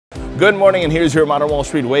Good morning, and here's your Modern Wall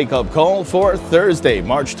Street wake-up call for Thursday,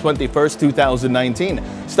 March 21st,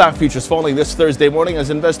 2019. Stock futures falling this Thursday morning as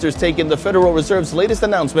investors take in the Federal Reserve's latest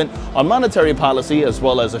announcement on monetary policy, as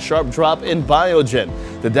well as a sharp drop in Biogen.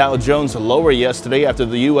 The Dow Jones lower yesterday after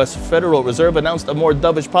the U.S. Federal Reserve announced a more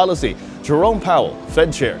dovish policy. Jerome Powell,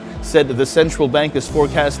 Fed chair, said the central bank is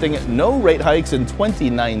forecasting no rate hikes in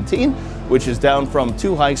 2019, which is down from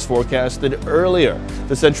 2 hikes forecasted earlier.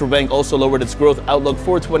 The central bank also lowered its growth outlook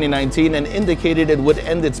for 2019 and indicated it would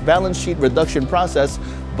end its balance sheet reduction process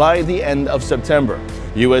by the end of September.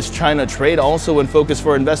 U.S.-China trade also in focus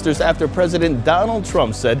for investors after President Donald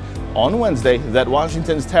Trump said on Wednesday that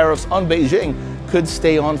Washington's tariffs on Beijing could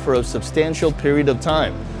stay on for a substantial period of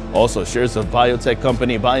time. Also, shares of biotech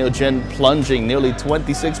company Biogen plunging nearly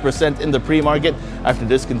 26% in the pre-market after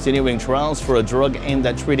discontinuing trials for a drug aimed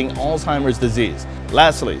at treating Alzheimer's disease.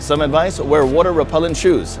 Lastly, some advice: wear water-repellent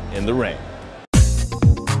shoes in the rain.